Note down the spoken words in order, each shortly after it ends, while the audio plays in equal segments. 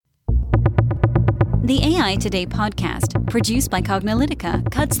The AI Today podcast, produced by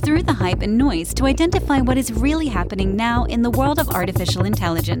Cognilytica, cuts through the hype and noise to identify what is really happening now in the world of artificial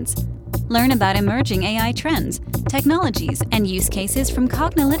intelligence. Learn about emerging AI trends, technologies, and use cases from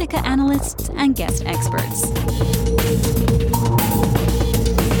Cognilytica analysts and guest experts.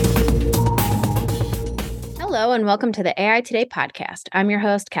 Hello, and welcome to the AI Today podcast. I'm your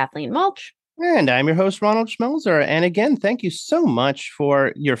host, Kathleen Mulch. And I'm your host, Ronald Schmelzer. And again, thank you so much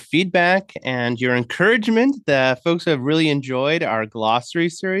for your feedback and your encouragement. The folks have really enjoyed our glossary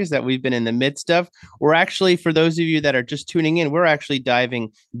series that we've been in the midst of. We're actually, for those of you that are just tuning in, we're actually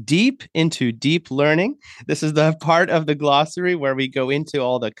diving deep into deep learning. This is the part of the glossary where we go into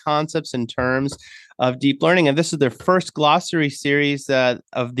all the concepts and terms of deep learning. And this is the first glossary series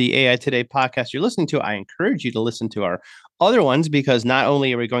of the AI Today podcast you're listening to. I encourage you to listen to our other ones, because not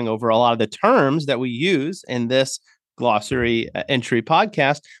only are we going over a lot of the terms that we use in this glossary entry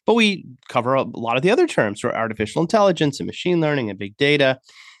podcast, but we cover a lot of the other terms for artificial intelligence and machine learning and big data.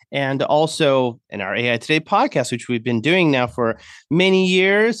 And also in our AI Today podcast, which we've been doing now for many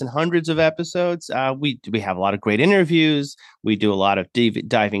years and hundreds of episodes, we have a lot of great interviews. We do a lot of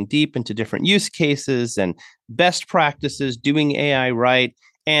diving deep into different use cases and best practices, doing AI right,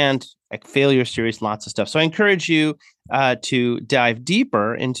 and like failure series, lots of stuff. So I encourage you to dive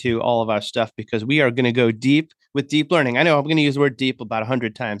deeper into all of our stuff, because we are going to go deep with deep learning. I know I'm going to use the word deep about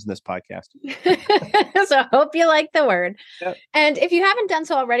 100 times in this podcast. So I hope you like the word. Yep. And if you haven't done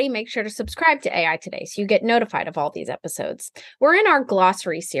so already, make sure to subscribe to AI Today so you get notified of all these episodes. We're in our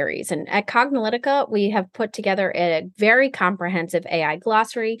glossary series, and at Cognilytica, we have put together a very comprehensive AI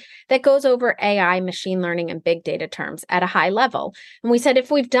glossary that goes over AI, machine learning, and big data terms at a high level. And we said,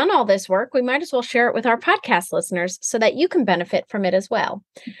 if we've done all this work, we might as well share it with our podcast listeners so that you can benefit from it as well.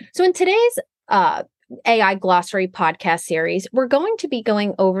 So in today's AI Glossary podcast series, we're going to be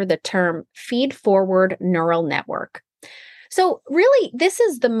going over the term feed-forward neural network. So really, this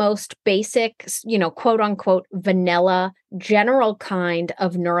is the most basic, quote unquote, vanilla, general kind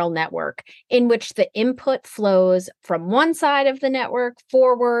of neural network in which the input flows from one side of the network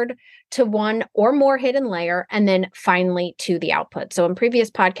forward to one or more hidden layer, and then finally to the output. So in previous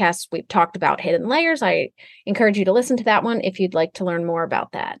podcasts, we've talked about hidden layers. I encourage you to listen to that one if you'd like to learn more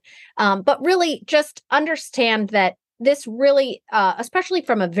about that. But really, just understand that this really, especially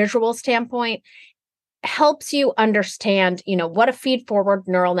from a visual standpoint, helps you understand, what a feed-forward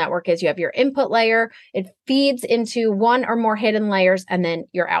neural network is. You have your input layer, it feeds into one or more hidden layers, and then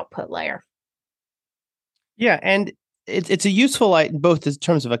your output layer. Yeah, and it's a useful light both in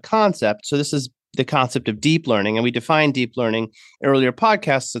terms of a concept. So this is the concept of deep learning, and we defined deep learning in earlier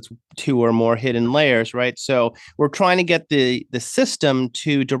podcasts. It's two or more hidden layers, right? So we're trying to get the system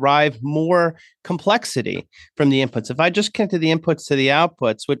to derive more complexity from the inputs. If I just connected the inputs to the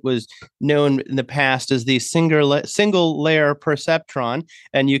outputs, what was known in the past as the single layer perceptron,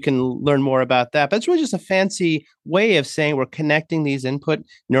 and you can learn more about that. But it's really just a fancy way of saying we're connecting these input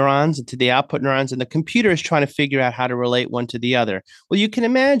neurons to the output neurons, and the computer is trying to figure out how to relate one to the other. Well, you can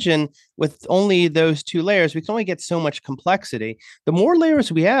imagine with only those two layers, we can only get so much complexity. The more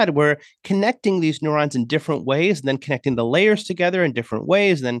layers we add, we're connecting these neurons in different ways, and then connecting the layers together in different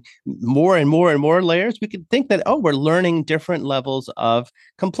ways, and then more and more and more layers. We could think that, we're learning different levels of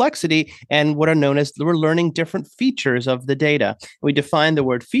complexity, and what are known as, we're learning different features of the data. We defined the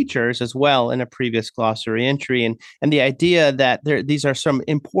word features as well in a previous glossary entry, and the idea that these are some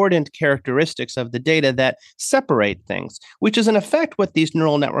important characteristics of the data that separate things, which is in effect what these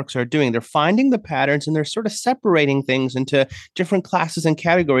neural networks are doing. They're finding the patterns, and they're sort of separating things into different classes and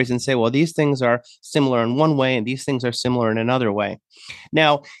categories and say, well, these things are similar in one way, and these things are similar in another way.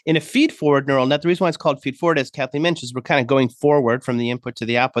 Now, in a feed-forward neural net, the reason why it's called feed-forward, as Kathleen mentioned, is we're kind of going forward from the input to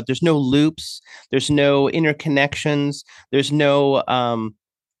the output. There's no loops. There's no interconnections. There's no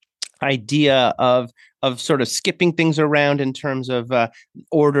idea of sort of skipping things around in terms of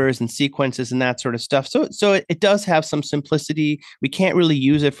orders and sequences and that sort of stuff. So it does have some simplicity. We can't really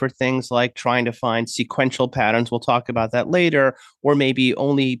use it for things like trying to find sequential patterns. We'll talk about that later, or maybe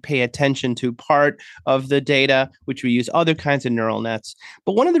only pay attention to part of the data, which we use other kinds of neural nets.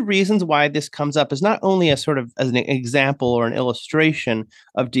 But one of the reasons why this comes up is not only as an example or an illustration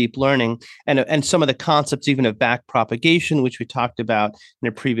of deep learning and some of the concepts even of back propagation, which we talked about in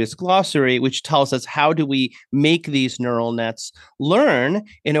a previous glossary, which tells us how do we make these neural nets learn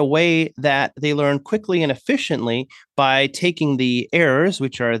in a way that they learn quickly and efficiently, by taking the errors,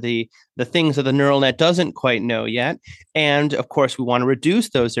 which are the things that the neural net doesn't quite know yet. And of course, we want to reduce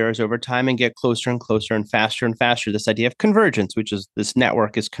those errors over time and get closer and closer and faster. This idea of convergence, which is this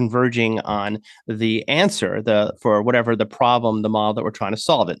network is converging on the answer for whatever the problem, the model that we're trying to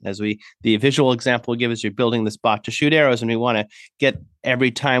solve it. The visual example we give is you're building this bot to shoot arrows, and we want to get,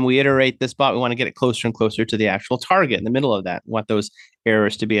 every time we iterate this bot, we want to get it closer and closer to the actual target in the middle of that. We want those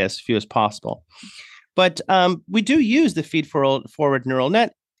errors to be as few as possible. But we do use the feed-forward neural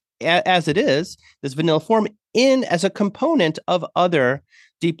net as it is, this vanilla form, as a component of other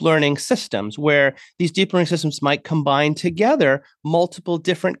deep learning systems, where these deep learning systems might combine together multiple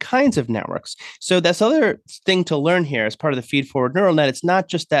different kinds of networks. So that's the other thing to learn here as part of the feed-forward neural net. It's not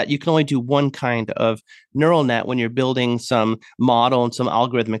just that you can only do one kind of neural net when you're building some model and some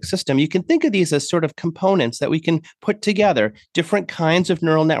algorithmic system. You can think of these as sort of components that we can put together, different kinds of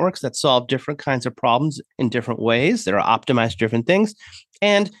neural networks that solve different kinds of problems in different ways, that are optimized for different things,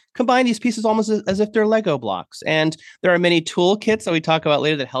 and combine these pieces almost as if they're Lego blocks. And there are many toolkits that we talk about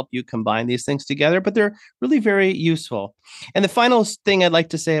later that help you combine these things together, but they're really very useful. And the final thing I'd like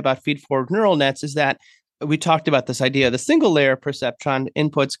to say about feed-forward neural nets is that we talked about this idea of the single layer perceptron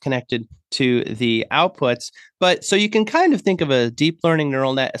inputs connected to the outputs. But so you can kind of think of a deep learning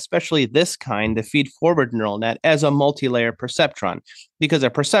neural net, especially this kind, the feed-forward neural net, as a multi-layer perceptron, because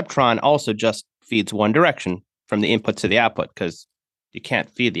a perceptron also just feeds one direction from the input to the output, because you can't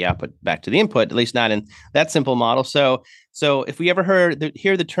feed the output back to the input, at least not in that simple model. So if we ever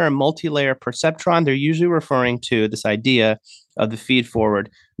hear the term multi-layer perceptron, they're usually referring to this idea of the feed-forward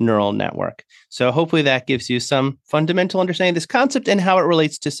neural network. So hopefully that gives you some fundamental understanding of this concept and how it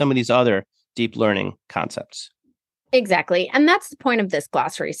relates to some of these other deep learning concepts. Exactly. And that's the point of this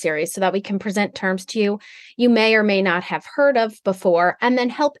glossary series, so that we can present terms to you you may or may not have heard of before, and then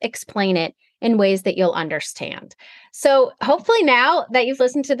help explain it in ways that you'll understand. So hopefully now that you've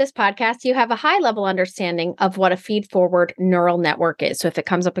listened to this podcast, you have a high-level understanding of what a feed-forward neural network is. So if it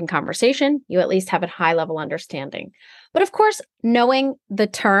comes up in conversation, you at least have a high-level understanding. But of course, knowing the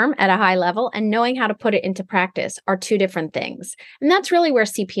term at a high level and knowing how to put it into practice are two different things. And that's really where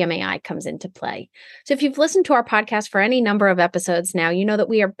CPM-AI comes into play. So if you've listened to our podcast for any number of episodes now, you know that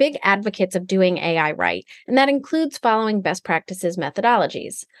we are big advocates of doing AI right, and that includes following best practices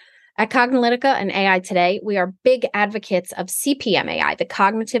methodologies. At Cognilytica and AI Today, we are big advocates of CPM-AI, the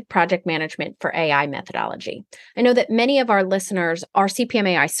Cognitive Project Management for AI methodology. I know that many of our listeners are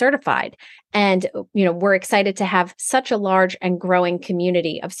CPM-AI certified, and we're excited to have such a large and growing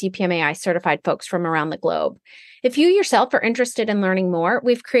community of CPM-AI certified folks from around the globe. If you yourself are interested in learning more,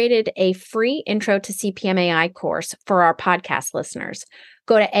 we've created a free Intro to CPM-AI course for our podcast listeners.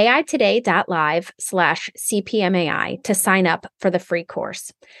 Go to aitoday.live/CPMAI to sign up for the free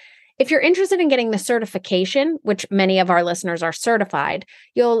course. If you're interested in getting the certification, which many of our listeners are certified,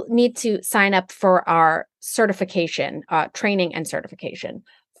 you'll need to sign up for our certification, training and certification.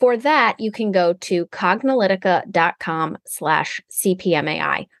 For that, you can go to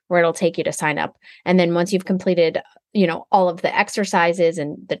cognilytica.com/CPMAI, where it'll take you to sign up. And then once you've completed, all of the exercises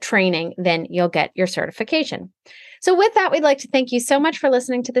and the training, then you'll get your certification. So with that, we'd like to thank you so much for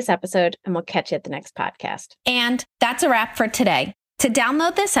listening to this episode, and we'll catch you at the next podcast. And that's a wrap for today. To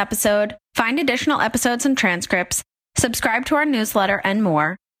download this episode, find additional episodes and transcripts, subscribe to our newsletter, and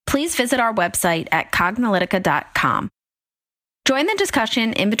more, please visit our website at cognilytica.com. Join the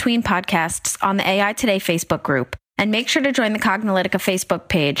discussion in between podcasts on the AI Today Facebook group, and make sure to join the Cognilytica Facebook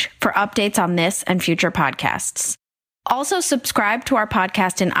page for updates on this and future podcasts. Also, subscribe to our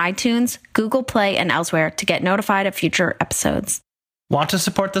podcast in iTunes, Google Play, and elsewhere to get notified of future episodes. Want to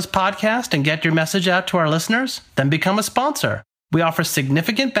support this podcast and get your message out to our listeners? Then become a sponsor. We offer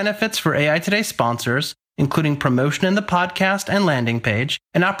significant benefits for AI Today sponsors, including promotion in the podcast and landing page,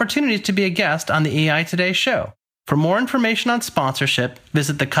 and opportunities to be a guest on the AI Today show. For more information on sponsorship,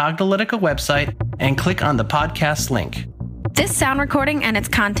 visit the Cognilytica website and click on the podcast link. This sound recording and its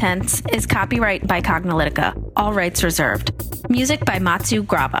contents is copyright by Cognilytica, all rights reserved. Music by Matsu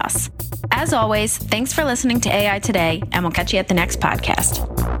Gravas. As always, thanks for listening to AI Today, and we'll catch you at the next podcast.